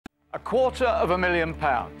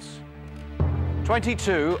£250,000.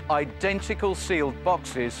 22 identical sealed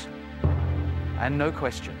boxes and no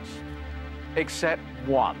questions, except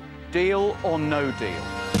one. Deal or no deal?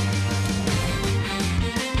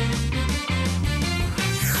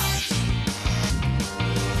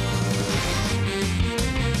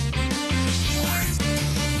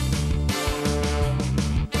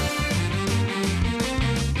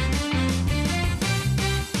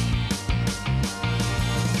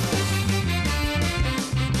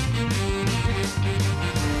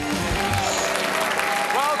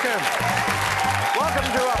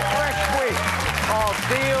 Welcome to a fresh week of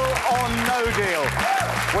Deal or No Deal.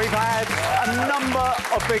 We've had a number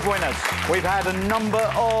of big winners. We've had a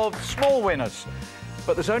number of small winners.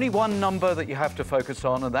 But there's only one number that you have to focus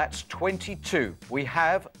on, and that's 22. We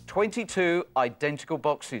have 22 identical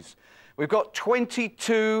boxes. We've got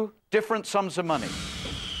 22 different sums of money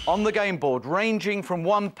on the game board, ranging from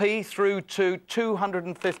 1p through to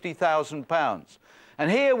 £250,000. And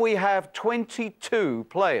here we have 22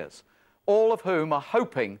 players, all of whom are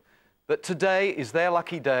hoping that today is their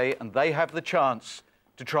lucky day and they have the chance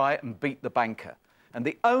to try and beat the banker. And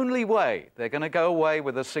the only way they're going to go away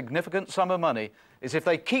with a significant sum of money is if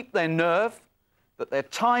they keep their nerve, that their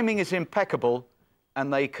timing is impeccable,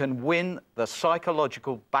 and they can win the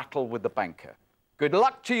psychological battle with the banker. Good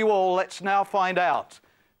luck to you all. Let's now find out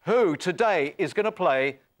who today is going to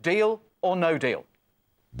play Deal or No Deal.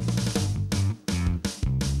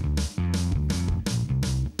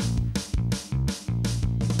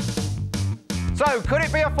 So, could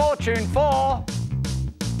it be a fortune for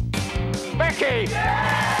Becky? Bring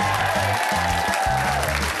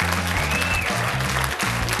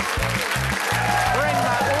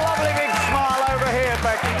that lovely big smile over here,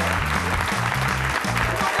 Becky.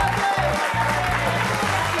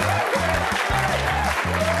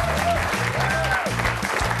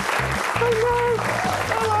 Hello.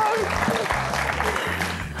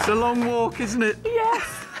 It's a long walk, isn't it?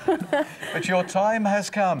 Yes. But your time has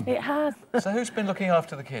come. It has. So who's been looking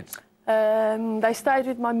after the kids? They stayed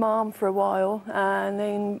with my mum for a while, and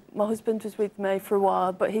then my husband was with me for a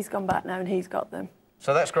while, but he's gone back now and he's got them.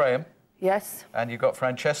 So that's Graham. Yes. And you've got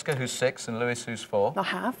Francesca, who's 6, and Lewis, who's 4. I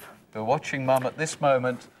have. Who are watching Mum at this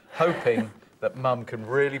moment, hoping that Mum can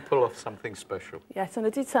really pull off something special. Yes, and I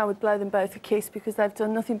did say I would blow them both a kiss because they've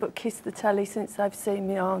done nothing but kiss the telly since they've seen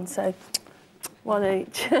me on, so one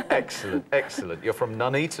each. Excellent, excellent. You're from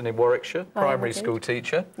Nuneaton in Warwickshire, primary school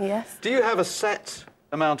teacher. Yes. Do you have a set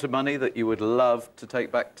amount of money that you would love to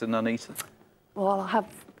take back to Nuneaton? Well, I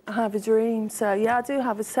have a dream, so yeah, I do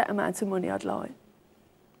have a set amount of money I'd like.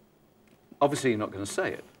 Obviously, you're not going to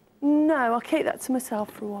say it. No, I'll keep that to myself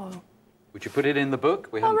for a while. Would you put it in the book?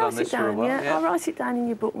 We haven't done this for a while. Yeah, I'll write it down in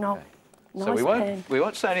your book now. Okay. Nice So pen. we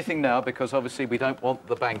won't say anything now because obviously we don't want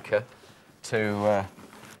the banker to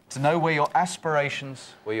know where your aspirations,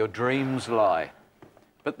 where your dreams lie.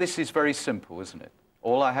 But this is very simple, isn't it?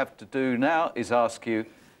 All I have to do now is ask you,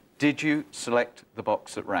 did you select the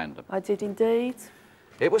box at random? I did indeed.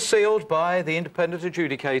 It was sealed by the independent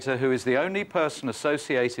adjudicator, who is the only person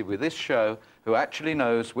associated with this show who actually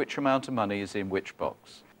knows which amount of money is in which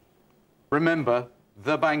box. Remember,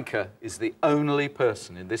 the banker is the only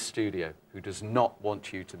person in this studio who does not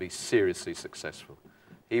want you to be seriously successful.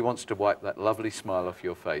 He wants to wipe that lovely smile off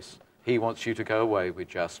your face. He wants you to go away with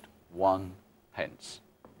just 1 pence.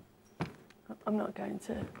 I'm not going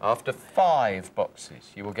to. After 5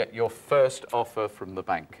 boxes, you will get your first offer from the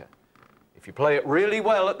banker. If you play it really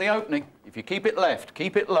well at the opening, if you keep it left,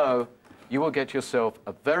 keep it low, you will get yourself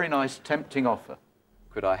a very nice, tempting offer.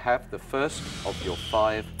 Could I have the first of your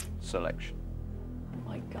 5 selection? Oh,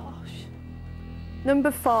 my gosh.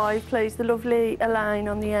 Number 5, please, the lovely Elaine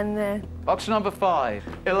on the end there. Box number 5.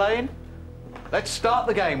 Elaine, let's start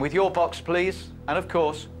the game with your box, please. And, of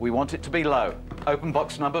course, we want it to be low. Open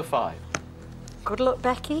box number 5. Good luck,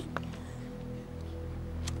 Becky.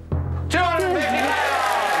 £250!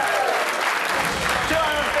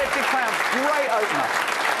 £250. Great opener.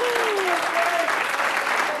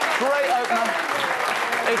 Great opener.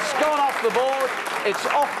 It's gone off the board, it's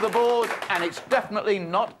off the board, and it's definitely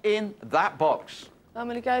not in that box. I'm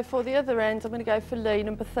going to go for the other end. I'm going to go for Lee,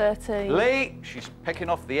 number 13. Lee, she's picking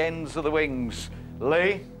off the ends of the wings.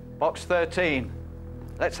 Lee, box 13.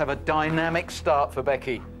 Let's have a dynamic start for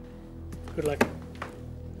Becky. Good luck.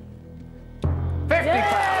 £50.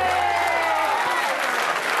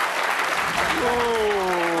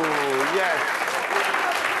 Yeah!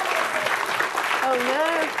 Oh,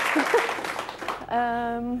 yes.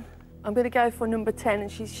 Oh, no. I'm going to go for number 10,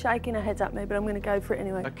 and she's shaking her head at me, but I'm going to go for it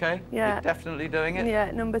anyway. Okay. Yeah. You're definitely doing it? Yeah,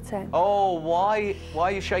 number 10. Oh, why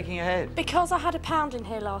are you shaking your head? Because I had £1 in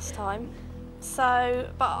here last time. So,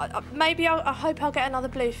 but maybe I hope I'll get another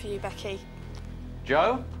blue for you, Becky.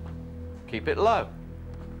 Joe, keep it low.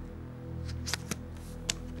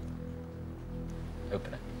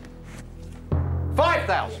 Open it.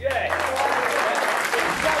 5,000. Is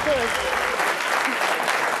that good?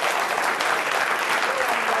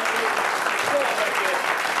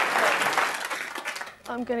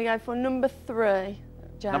 I'm going to go for number 3,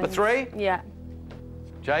 James. Number 3? Yeah.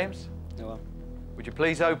 James? Hello. Would you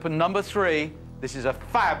please open number 3? This is a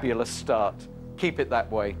fabulous start. Keep it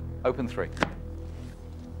that way. Open 3.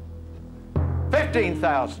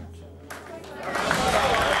 15,000. Is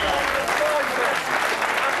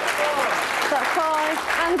that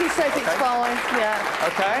 5? Andy says it's 5,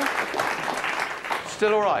 yeah. Okay.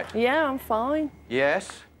 Still all right? Yeah, I'm fine.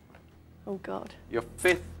 Yes. Oh, God. Your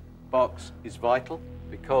 5th box is vital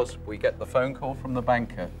because we get the phone call from the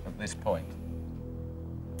banker at this point.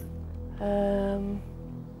 I'm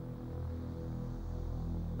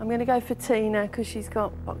going to go for Tina because she's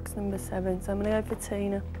got box number 7, so I'm going to go for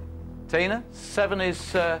Tina. Tina, 7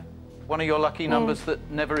 is one of your lucky numbers that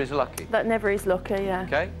never is lucky. That never is lucky, yeah.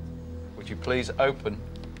 Okay. Would you please open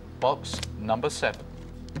box number 7?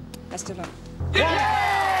 Best of luck. Well,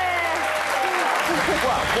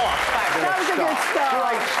 what a fabulous That was a good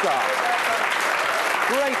start. Great start.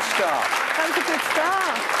 Great start. That was a good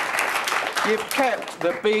start. You've kept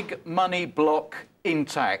the big money block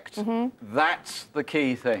intact. That's the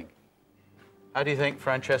key thing. How do you think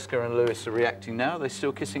Francesca and Lewis are reacting now? Are they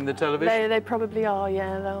still kissing the television? They probably are,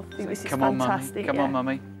 yeah. They'll think this is fantastic. Come on,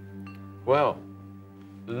 Mummy. Well,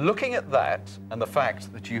 looking at that and the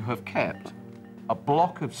fact that you have kept a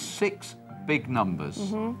block of 6 big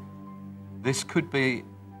numbers, this could be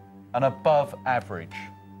an above average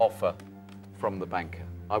offer from the banker,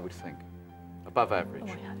 I would think. Above average.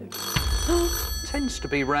 Tends to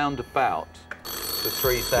be round about the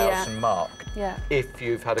 3,000 mark if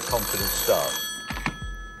you've had a confident start.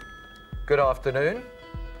 Good afternoon.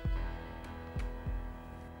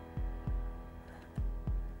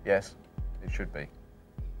 Yes, it should be.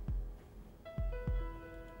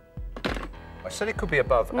 I said it could be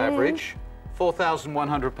above average.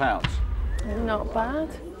 £4,100. Not bad.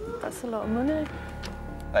 That's a lot of money.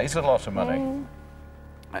 That is a lot of money.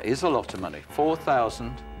 That is a lot of money.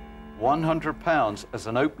 £4,100 as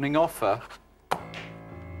an opening offer.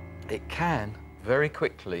 It can very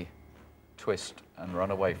quickly twist and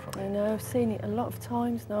run away from I you. know, I've seen it a lot of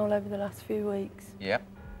times now over the last few weeks. Yep.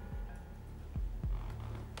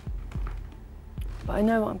 But I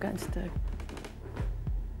know what I'm going to do.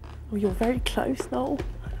 Oh, you're very close, Noel.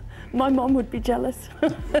 My mum would be jealous.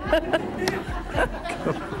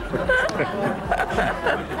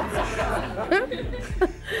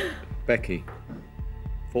 Becky,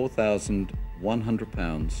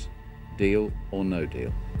 £4,100, deal or no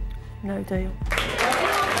deal? No deal.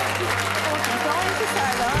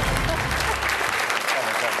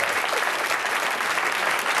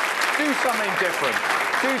 Do something different.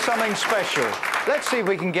 Do something special. Let's see if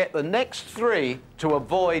we can get the next 3 to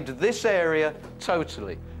avoid this area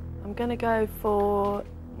totally. I'm going to go for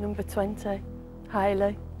number 20,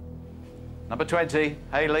 Hayley. Number 20,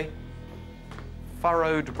 Hayley.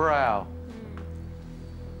 Furrowed brow.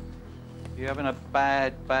 You having a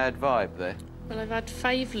bad vibe there? Well, I've had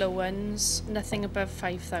 5 low ones, nothing above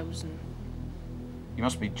 5,000. You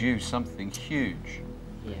must be due something huge.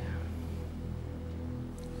 Yeah.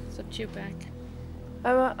 It's up to you, Beck.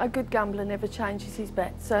 Oh, a good gambler never changes his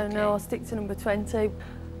bet, so no, I'll stick to number 20.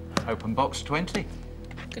 Open box 20.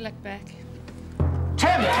 Good luck, Beck.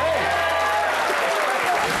 10! It's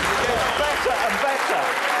better and better.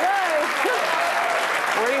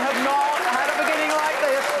 We have not had a beginning like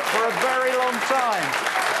this for a very long time.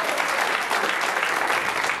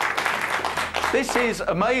 This is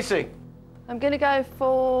amazing. I'm going to go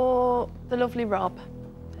for the lovely Rob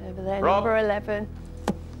over there, Rob. number 11.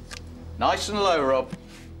 Nice and low, Rob.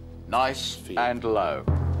 Nice and low.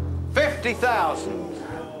 50,000.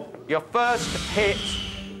 Your first hit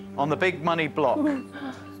on the big money block.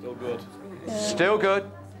 Still good. Yeah. Still good.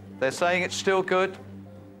 They're saying it's still good.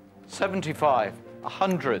 75,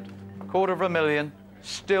 100, $250,000,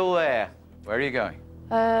 still there. Where are you going?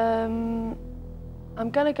 I'm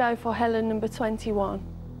going to go for Helen, number 21.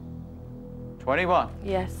 21.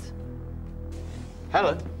 Yes.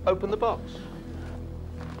 Helen, open the box.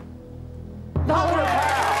 £100. £100.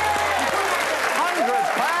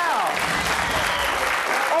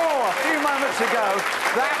 Oh, a few moments to go.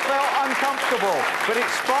 That felt uncomfortable, but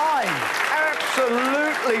it's fine.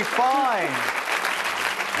 Absolutely fine.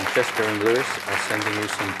 Francesca and Lewis are sending you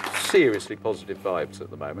some seriously positive vibes at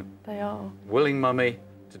the moment. They are. Willing Mummy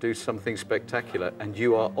to do something spectacular, and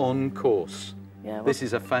you are on course. Yeah, well, this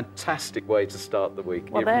is a fantastic way to start the week.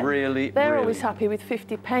 Well, they're they're always happy with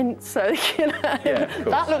 50 pence, so you know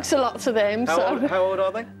that looks a lot to them. How old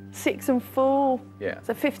are they? 6 and 4. Yeah.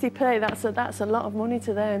 So 50p. That's a lot of money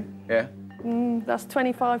to them. Yeah. That's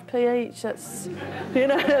 25p each. That's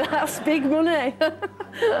that's big money.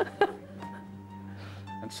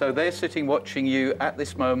 And so they're sitting watching you at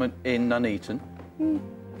this moment in Nuneaton,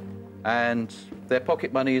 and their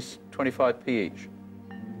pocket money is 25p each.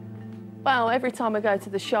 Well, every time I go to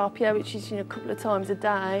the shop, yeah, which is a couple of times a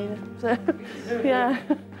day. So, yeah.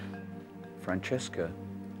 Francesca,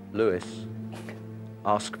 Lewis,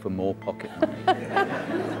 ask for more pocket money.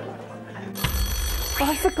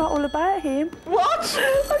 I forgot all about him. What?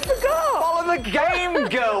 I forgot. Follow the game,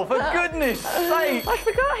 girl, for goodness sake. I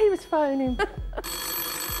forgot he was phoning.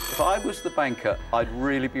 If I was the banker, I'd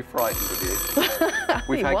really be frightened of you.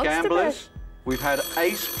 We've had gamblers, we've had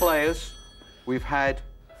ace players, we've had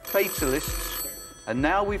fatalists, and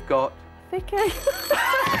now we've got... Vicky.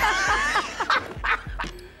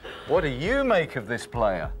 What do you make of this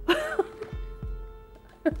player?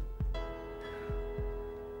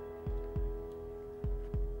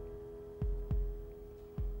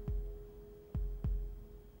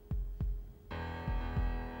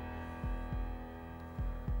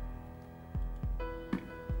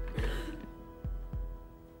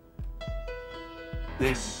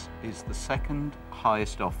 This is the second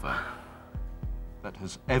highest offer that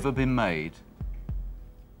has ever been made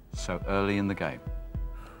so early in the game.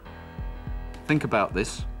 Think about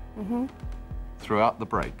this throughout the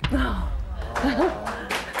break. I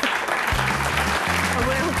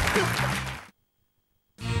will.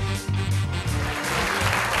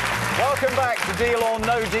 Welcome back to Deal or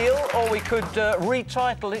No Deal, or we could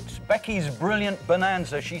retitle it Becky's Brilliant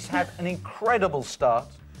Bonanza. She's had an incredible start.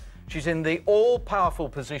 She's in the all-powerful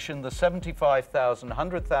position. The 75,000,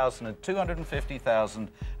 100,000 and 250,000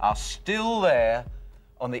 are still there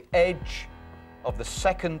on the edge of the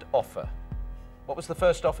second offer. What was the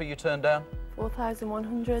first offer you turned down?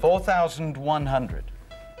 4,100. 4,100.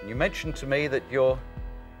 And you mentioned to me that your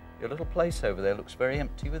little place over there looks very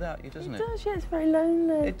empty without you, doesn't it? It does, yeah, it's very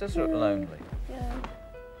lonely. It does look lonely. Yeah.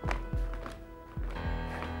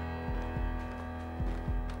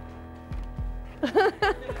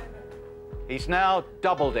 He's now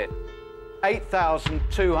doubled it.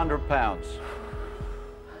 £8,200.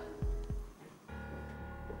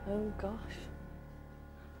 Oh, gosh.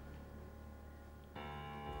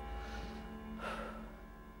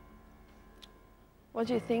 What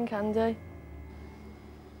do you think, Andy?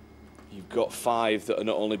 You've got 5 that are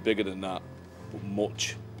not only bigger than that, but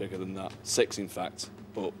much bigger than that. 6, in fact,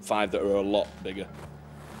 but 5 that are a lot bigger.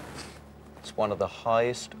 It's one of the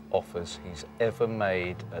highest offers he's ever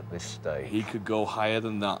made at this stage. He could go higher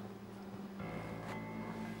than that.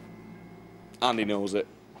 And he knows it.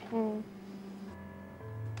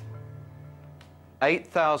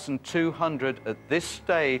 8,200 at this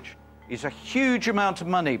stage is a huge amount of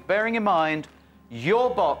money, bearing in mind your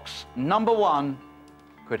box, number 1,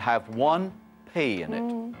 could have 1p in it.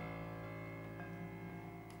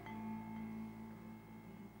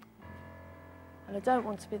 And I don't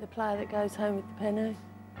want to be the player that goes home with the penny.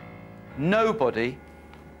 Nobody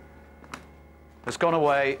has gone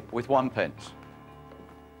away with 1 pence.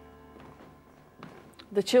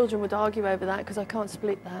 The children would argue over that because I can't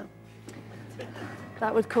split that.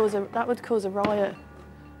 That would cause a riot.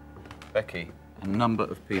 Becky, a number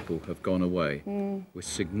of people have gone away with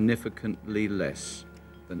significantly less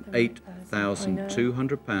than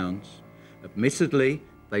 £8,200. Admittedly,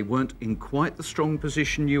 they weren't in quite the strong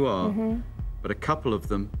position you are, but a couple of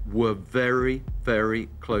them were very, very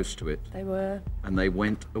close to it. They were. And they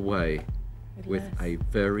went away with less. a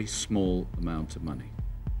very small amount of money.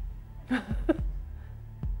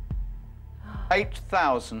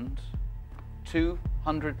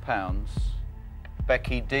 £8,200.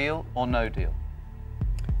 Becky, deal or no deal?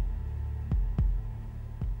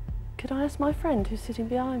 Could I ask my friend who's sitting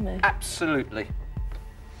behind me? Absolutely.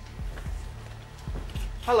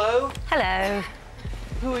 Hello. Hello.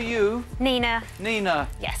 Who are you? Nina. Nina.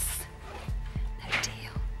 Yes. No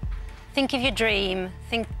deal. Think of your dream.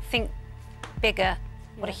 Think bigger.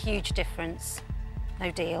 What a huge difference.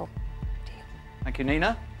 No deal. Deal. Thank you,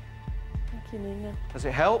 Nina. Thank you, Nina. Has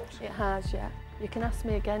it helped? It has, yeah. You can ask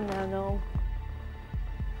me again now, Noel.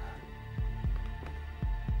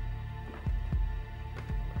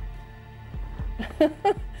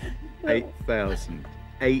 £8,000.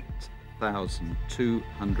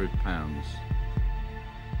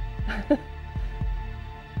 £8,200.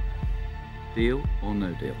 Deal or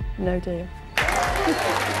no deal? No deal. Good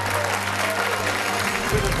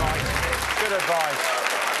advice. Good advice.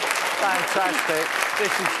 Fantastic.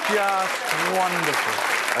 This is just wonderful.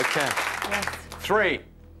 Okay. Yes. 3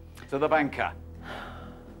 to the banker.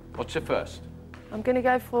 What's your first? I'm going to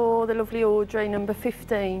go for the lovely Audrey, number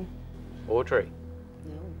 15. Audrey.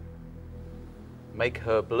 Make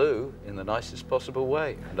her blue in the nicest possible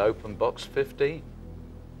way and open box 15.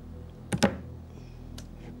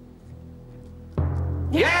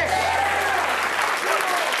 Yes!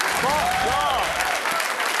 My God!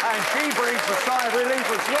 And she breathes a sigh of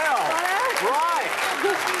relief as well. Right.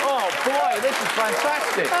 Oh, boy, this is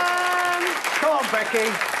fantastic. Come on,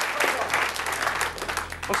 Becky.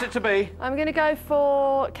 What's it to be? I'm going to go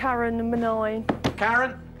for Karen, number 9.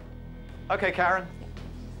 Karen? OK, Karen.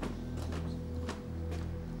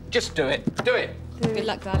 Just do it. Do it. Good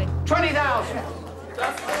luck, darling. 20,000. OK.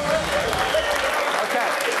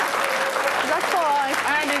 That's fine.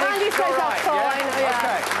 Andy says all that's right, fine.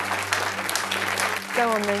 yeah? Yeah. Go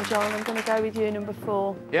on then, John. I'm going to go with you, number 4.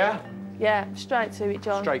 OK. Yeah? Yeah, straight to it,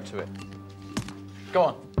 John. Straight to it. Go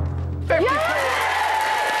on. 50 Yeah!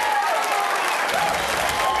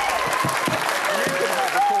 You could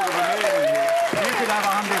have $250,000 in here. You could have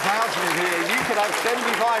 100,000 in here. You could have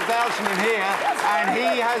 75,000 in here, and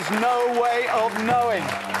he has no way of knowing.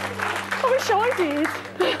 I wish I did.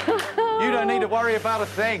 You don't need to worry about a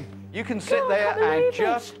thing. You can sit God, there I can't believe and it.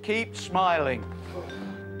 just keep smiling.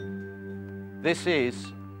 This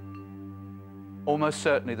is almost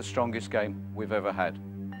certainly the strongest game we've ever had.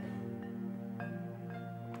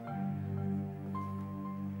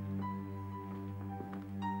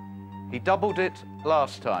 He doubled it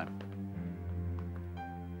last time.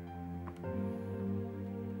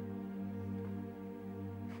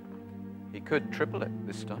 He could triple it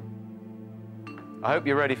this time. I hope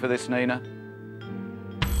you're ready for this, Nina.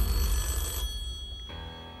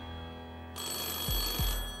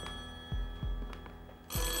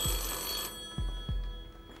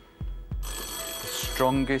 The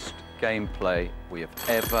strongest gameplay we have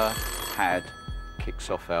ever had kicks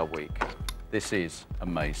off our week. This is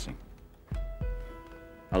amazing.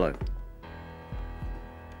 Hello.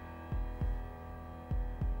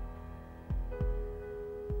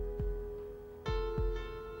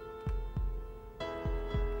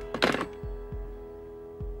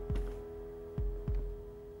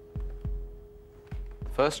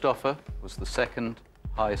 First offer was the second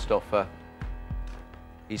highest offer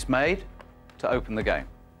he's made to open the game.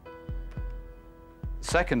 The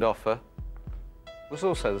second offer was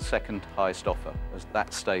also the second highest offer at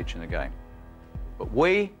that stage in the game. But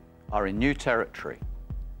we are in new territory.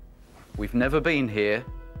 We've never been here,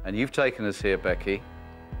 and you've taken us here, Becky,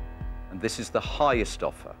 and this is the highest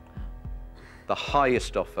offer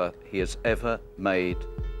he has ever made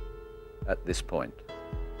at this point.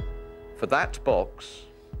 For that box,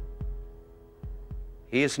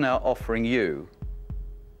 he is now offering you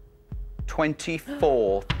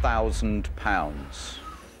 £24,000.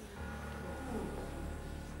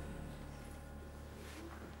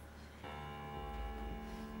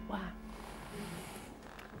 Wow.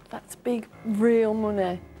 That's big, real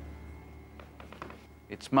money.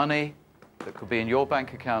 It's money that could be in your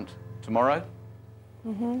bank account tomorrow.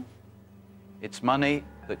 It's money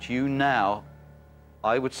that you now,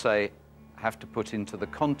 I would say, have to put into the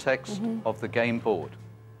context of the game board.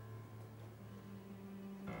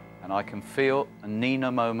 And I can feel a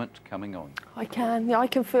Nina moment coming on. I can. Yeah, I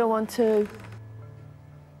can feel one too.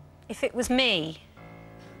 If it was me,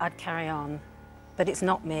 I'd carry on. But it's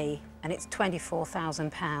not me, and it's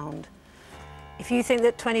 £24,000. If you think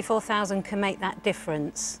that 24,000 can make that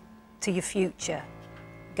difference to your future,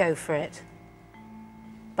 go for it.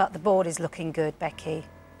 But the board is looking good, Becky.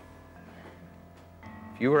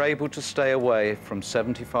 If you were able to stay away from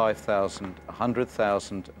 75,000,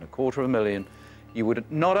 100,000 and $250,000, you would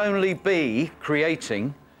not only be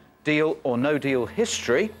creating deal or no deal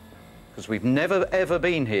history, because we've never ever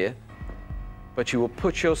been here, but you will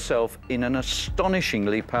put yourself in an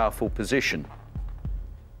astonishingly powerful position.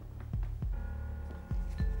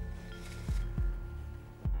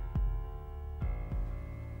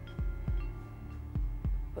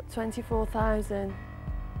 But 24,000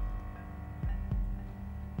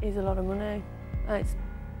 is a lot of money. And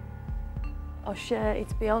I'll share,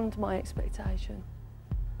 it's beyond my expectation.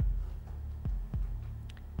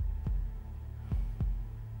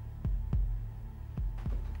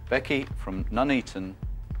 Becky from Nuneaton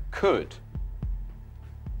could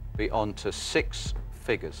be on to 6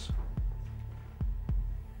 figures.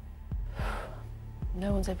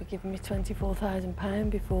 No one's ever given me £24,000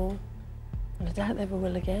 before, and I doubt they ever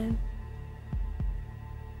will again.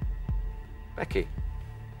 Becky,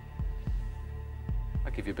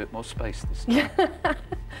 I'll give you a bit more space this time.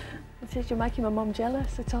 It says you're making my mum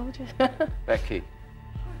jealous, I told you. Becky,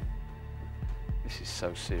 this is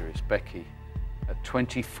so serious. Becky, at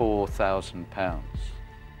 £24,000.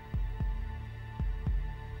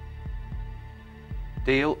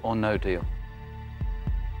 Deal or no deal?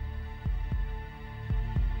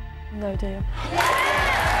 No deal.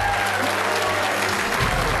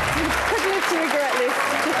 Could live to regret this.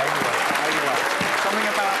 Something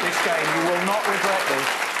about this game, you will not regret this.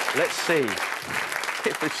 Let's see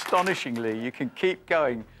if astonishingly you can keep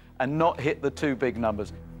going and not hit the two big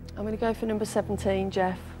numbers. I'm going to go for number 17,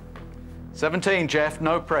 Jeff. 17, Jeff,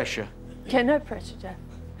 no pressure. Yeah, no pressure, Jeff.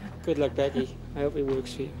 Good luck, Becky. I hope it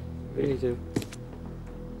works for you. Really do.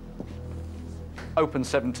 Open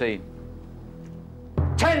 17.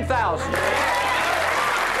 10,000. Fine.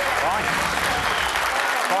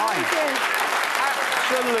 Fine.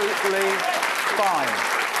 Absolutely fine.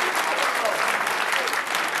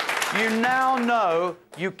 You now know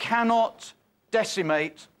you cannot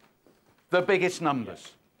decimate the biggest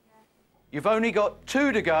numbers. You've only got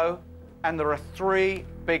 2 to go, and there are 3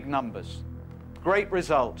 big numbers. Great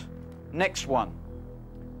result. Next one.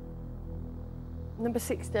 Number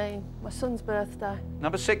 16, my son's birthday.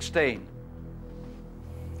 Number 16.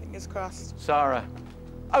 Fingers crossed. Sarah,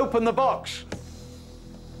 open the box.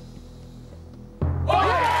 We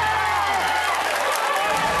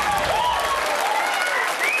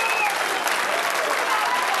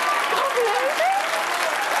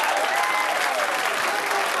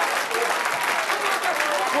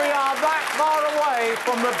are that far away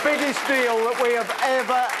from the biggest deal that we have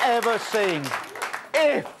ever seen.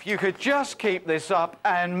 If you could just keep this up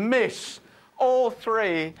and miss all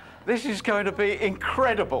 3, this is going to be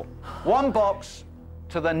incredible. 1 box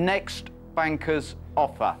to the next banker's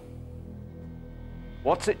offer.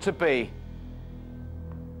 What's it to be?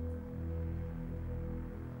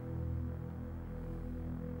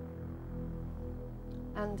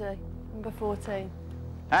 Andy, number 14.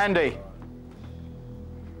 Andy,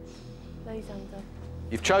 Please, Andy.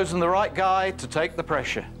 you've chosen the right guy to take the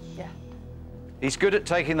pressure. Yeah. He's good at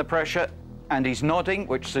taking the pressure, and he's nodding,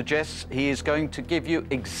 which suggests he is going to give you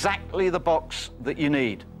exactly the box that you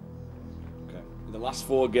need. Okay. In the last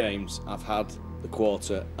 4 games, I've had the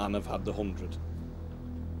quarter and I've had the 100.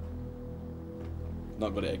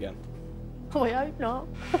 Not got it again. Oh, I hope not.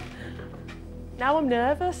 Now I'm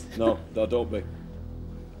nervous. No, don't be.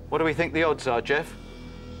 What do we think the odds are, Jeff?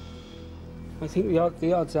 I think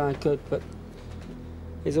the odds are good, but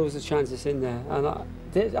there's always a chance it's in there. And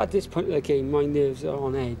at this point of the game, my nerves are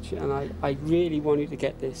on edge, and I really wanted to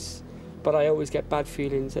get this, but I always get bad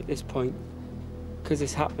feelings at this point because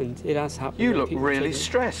it's happened. It has happened. You look really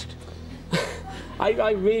stressed.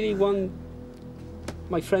 I really want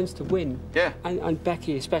my friends to win. Yeah. And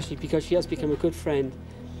Becky especially, because she has become a good friend,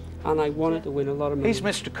 and I wanted to win a lot of money. He's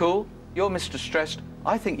Mr. Cool, you're Mr. Stressed.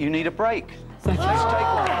 I think you need a break. Thank you. Let's take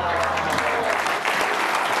one.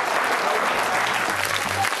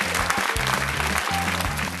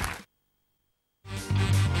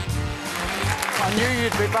 I knew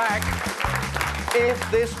you'd be back.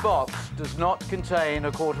 If this box does not contain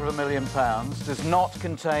 £250,000, does not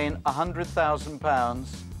contain £100,000,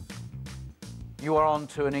 you are on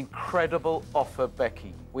to an incredible offer,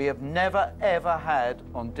 Becky. We have never, ever had,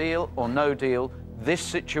 on Deal or No Deal, this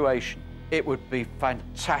situation. It would be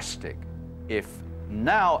fantastic if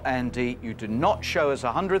now, Andy, you do not show us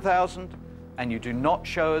 100,000 and you do not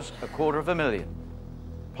show us £250,000.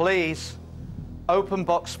 Please, open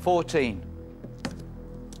box 14.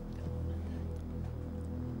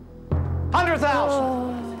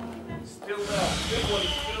 100,000. Still there. Big one is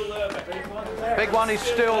still there. Big one is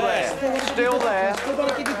still there. Still there.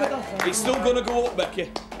 It's still going to go up, Becky.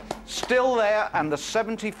 Still there, and the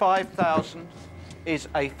 75,000 is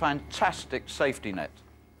a fantastic safety net.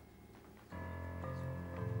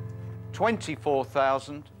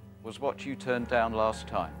 24,000 was what you turned down last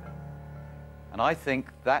time. And I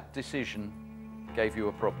think that decision gave you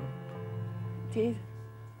a problem. Did.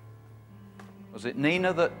 Was it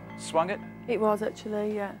Nina that swung it? It was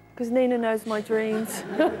actually, yeah. Because Nina knows my dreams.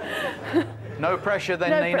 No pressure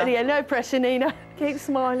then, Nina? Yeah, no pressure, Nina. Keep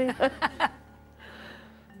smiling.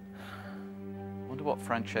 Wonder what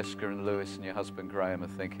Francesca and Lewis and your husband Graham are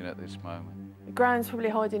thinking at this moment. Graham's probably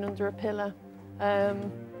hiding under a pillar.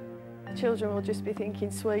 The children will just be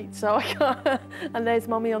thinking, sweet, so I can't. And there's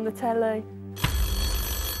Mummy on the telly.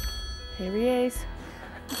 Here he is.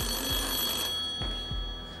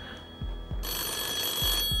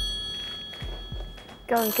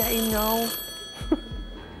 Go and get him, Noel.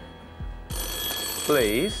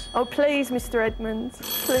 Please. Oh, please, Mr. Edmonds,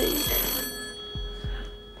 please.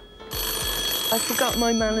 I forgot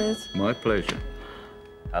my manners. My pleasure.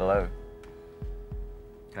 Hello.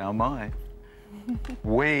 How am I?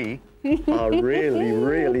 We are really,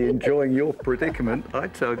 really enjoying your predicament, I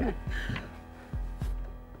tell you.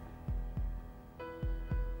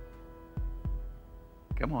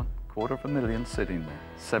 Come on, $250,000 sitting there.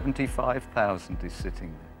 75,000 is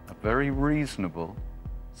sitting there. A very reasonable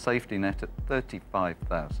safety net at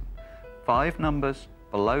 35,000. 5 numbers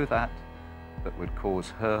below that would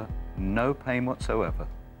cause her no pain whatsoever.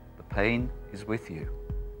 The pain is with you.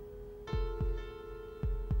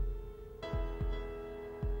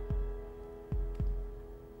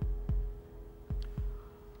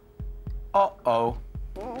 Uh-oh.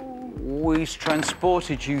 We've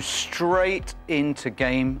transported you straight into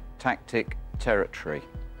game tactic territory.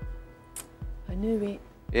 I knew it.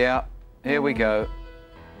 Yeah, here we go.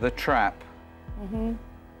 The trap.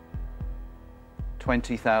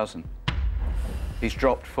 20,000. He's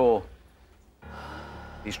dropped 4.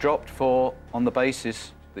 He's dropped 4 on the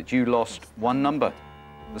basis that you lost 1 number,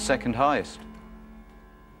 the second highest.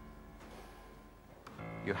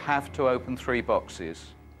 You have to open 3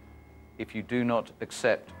 boxes if you do not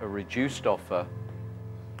accept a reduced offer.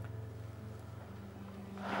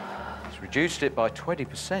 He's reduced it by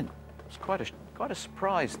 20%. It's quite a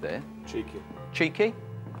surprise there. Cheeky. Cheeky?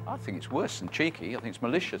 I think it's worse than cheeky. I think it's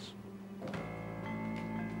malicious.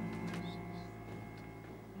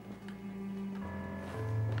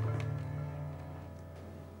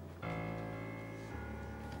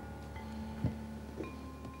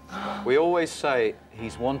 We always say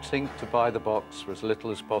he's wanting to buy the box for as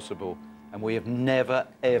little as possible, and we have never,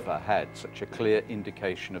 ever had such a clear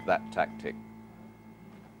indication of that tactic.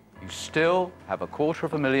 You still have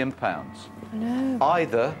 £250,000. I know.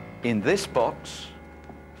 Either in this box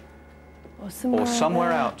Or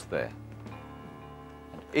somewhere, out there.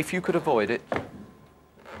 If you could avoid it,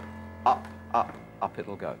 up, up, up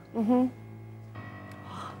it'll go.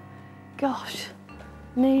 Gosh,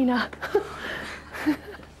 Nina.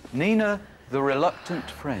 Nina, the reluctant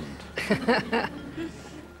friend.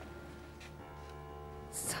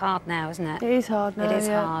 It's hard now, isn't it? It is hard now, It is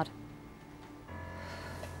yeah. hard.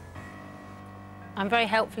 I'm very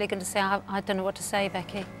helpfully going to say I don't know what to say,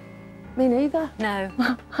 Becky. Me neither. No.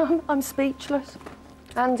 I'm speechless.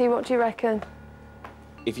 Andy, what do you reckon?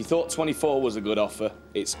 If you thought 24 was a good offer,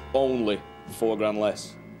 it's only 4 grand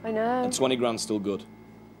less. I know. And 20 grand's still good.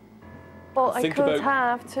 But I think could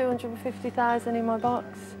about- have 250,000 in my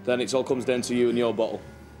box. Then it all comes down to you and your bottle.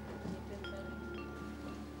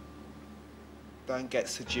 Don't get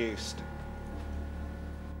seduced.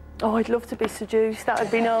 Oh, I'd love to be seduced. That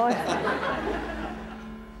would be nice.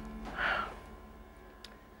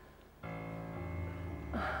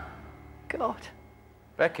 God.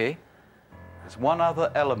 Becky, there's one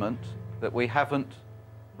other element that we haven't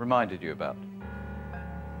reminded you about.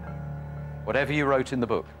 Whatever you wrote in the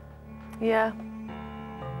book. Yeah.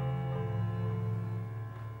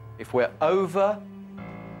 If we're over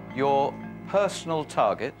your personal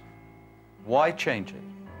target, why change it?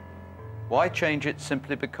 Why change it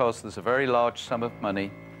simply because there's a very large sum of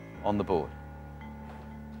money on the board?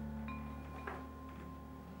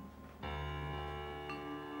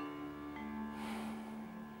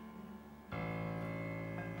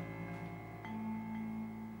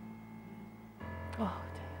 Oh,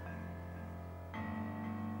 dear.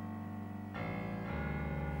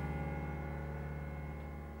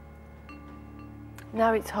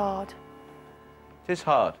 Now it's hard. It is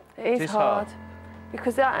hard. It is hard.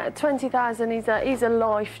 Because that 20,000 is a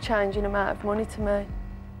life-changing amount of money to me.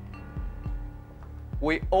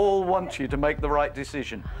 We all want you to make the right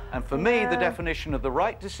decision. And for me, the Yeah. definition of the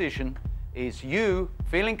right decision is you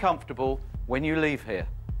feeling comfortable when you leave here.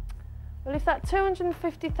 Well, if that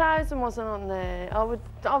 250,000 wasn't on there, I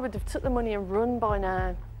would have took the money and run by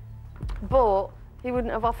now. But he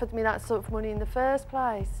wouldn't have offered me that sort of money in the first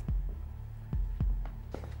place.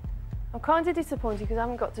 I'm kind of disappointed because I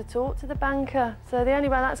haven't got to talk to the banker. So the only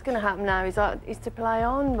way that's going to happen now is to play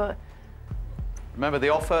on, but... Remember, the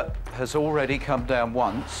offer has already come down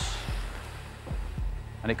once,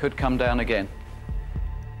 and it could come down again.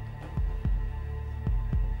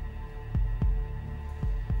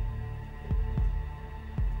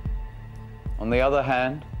 On the other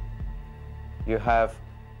hand, you have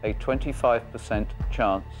a 25%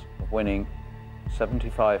 chance of winning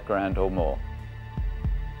 75 grand or more.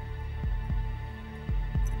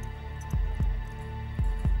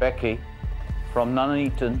 Becky from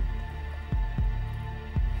Nuneaton.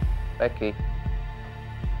 Becky.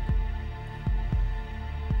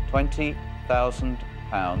 £20,000.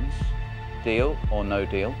 Deal or no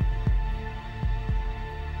deal?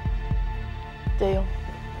 Deal. More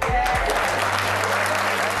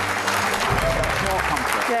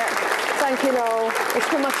comfort. Yeah. Thank you, Noel. It's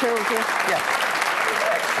for my children. Yeah.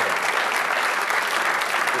 Excellent.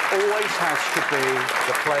 It always has to be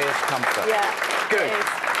the player's comfort. Yeah. Good. It is.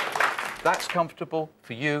 That's comfortable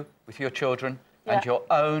for you, with your children, and Yeah. your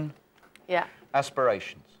own Yeah.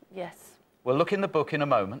 aspirations. Yes. We'll look in the book in a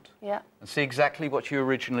moment Yeah. and see exactly what you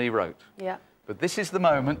originally wrote. Yeah. But this is the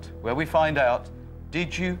moment where we find out,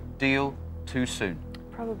 did you deal too soon?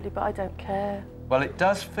 Probably, but I don't care. Well, it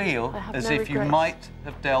does feel I have as no if you regrets. might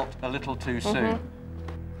have dealt a little too soon.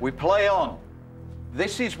 We play on.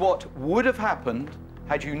 This is what would have happened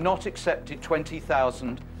had you not accepted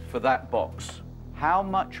 20,000 for that box. How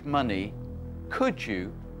much money could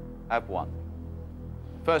you have won?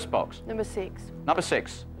 First box. Number 6. Number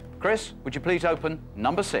 6. Chris, would you please open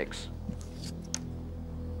number 6?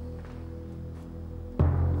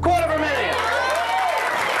 $250,000.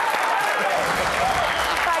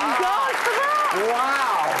 Thank God for that!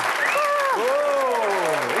 Wow! Oh,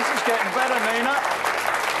 this is getting better, Nina.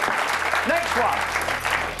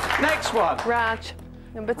 Next one. Raj.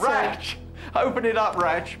 Number 2. Raj. Open it up,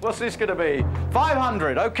 Raj. What's this going to be?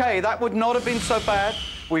 500. OK, that would not have been so bad.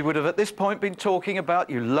 We would have at this point been talking about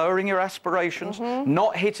you lowering your aspirations,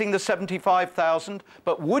 not hitting the 75,000.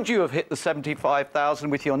 But would you have hit the 75,000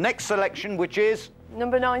 with your next selection, which is?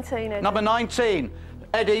 Number 19, Eddie. Number 19.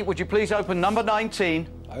 Eddie, would you please open number 19?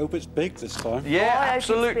 I hope it's big this time. Yeah, Oh, I hope it's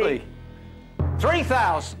absolutely.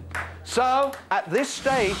 3,000. So, at this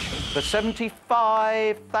stage, the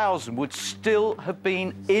 75,000 would still have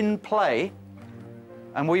been in play,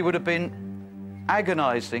 and we would have been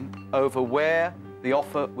agonising over where the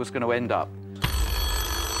offer was going to end up.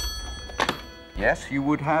 Yes, you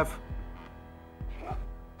would have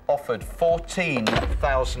offered £14,000.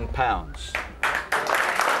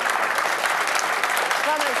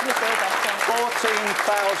 That makes me feel better.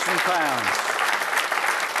 £14,000.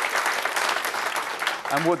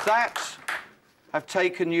 And would that have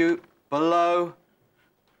taken you below?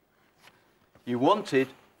 You wanted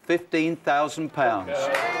 £15,000.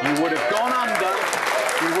 You would have gone under.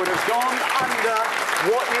 You would have gone under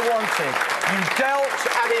what you wanted. You dealt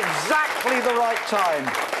at exactly the right time.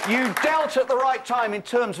 You dealt at the right time in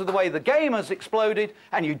terms of the way the game has exploded,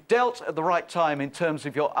 and you dealt at the right time in terms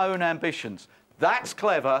of your own ambitions. That's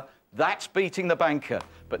clever. That's beating the banker.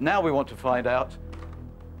 But now we want to find out,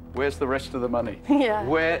 where's the rest of the money? Yeah.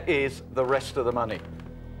 Where is the rest of the money?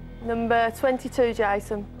 Number 22,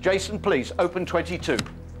 Jason. Jason, please, open 22.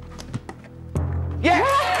 Yes!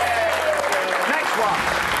 Next one.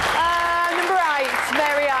 Number 8,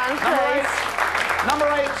 Marianne, please. Number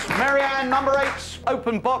 8, Marianne, number 8,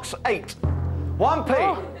 open box 8. 1p.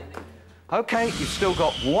 Oh. OK, you've still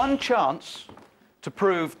got one chance to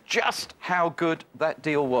prove just how good that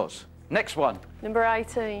deal was. Next one. Number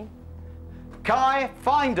 18. Kai,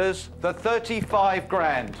 find us the 35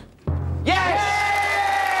 grand. Yes!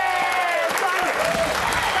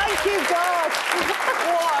 Thank you, God.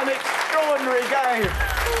 What an extraordinary game.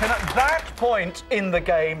 And at that point in the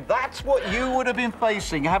game, that's what you would have been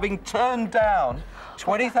facing, having turned down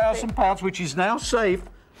 £20,000, which is now safe.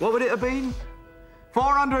 What would it have been?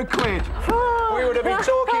 400 quid. We would have been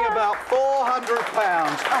talking about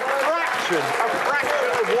 £400. A fraction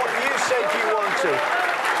of what you said you wanted.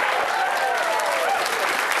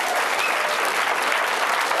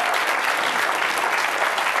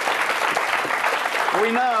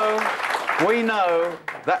 We know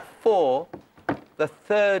that for the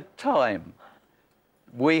third time,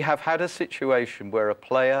 we have had a situation where a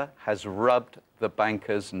player has rubbed the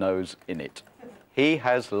banker's nose in it. He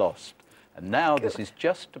has lost. And now this is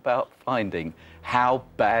just about finding how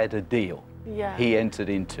bad a deal he entered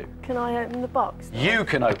into. Can I open the box? You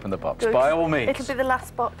can open the box, Good. by all means. It'll be the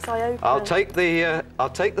last box I open. I'll take the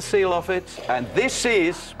seal off it, and this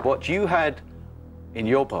is what you had in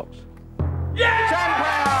your box. Yeah!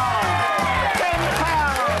 £10!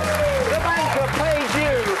 The banker paid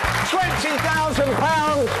you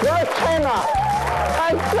 £20,000 for a tenner.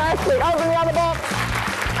 Fantastic. Open the other box.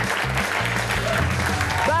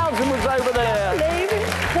 1,000 was over there.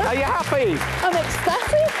 Are you happy? I'm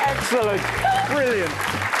ecstatic. Excellent. Brilliant.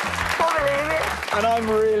 And I'm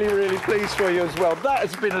really, really pleased for you as well. That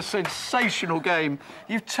has been a sensational game.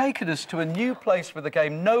 You've taken us to a new place with the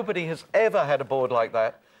game. Nobody has ever had a board like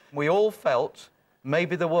that. We all felt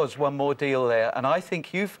maybe there was one more deal there, and I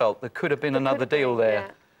think you felt there could have been another deal there.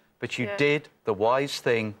 Yeah. But you did the wise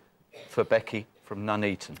thing for Becky from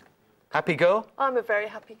Nuneaton. Happy girl? I'm a very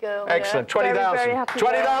happy girl. Excellent. Yeah. 20,000. Very happy girl.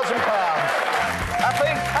 £20,000.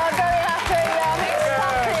 Happy?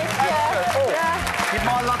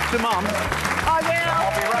 to Mum. I will.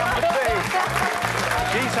 I'll be round for tea.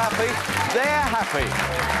 She's happy. They're happy.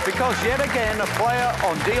 Because yet again, a player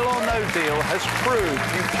on Deal or No Deal has proved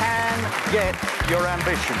you can get your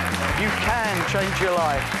ambition. You can change your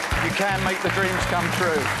life. You can make the dreams come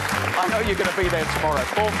true. I know you're going to be there tomorrow.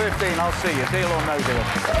 4:15, I'll see you. Deal or No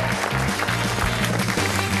Deal.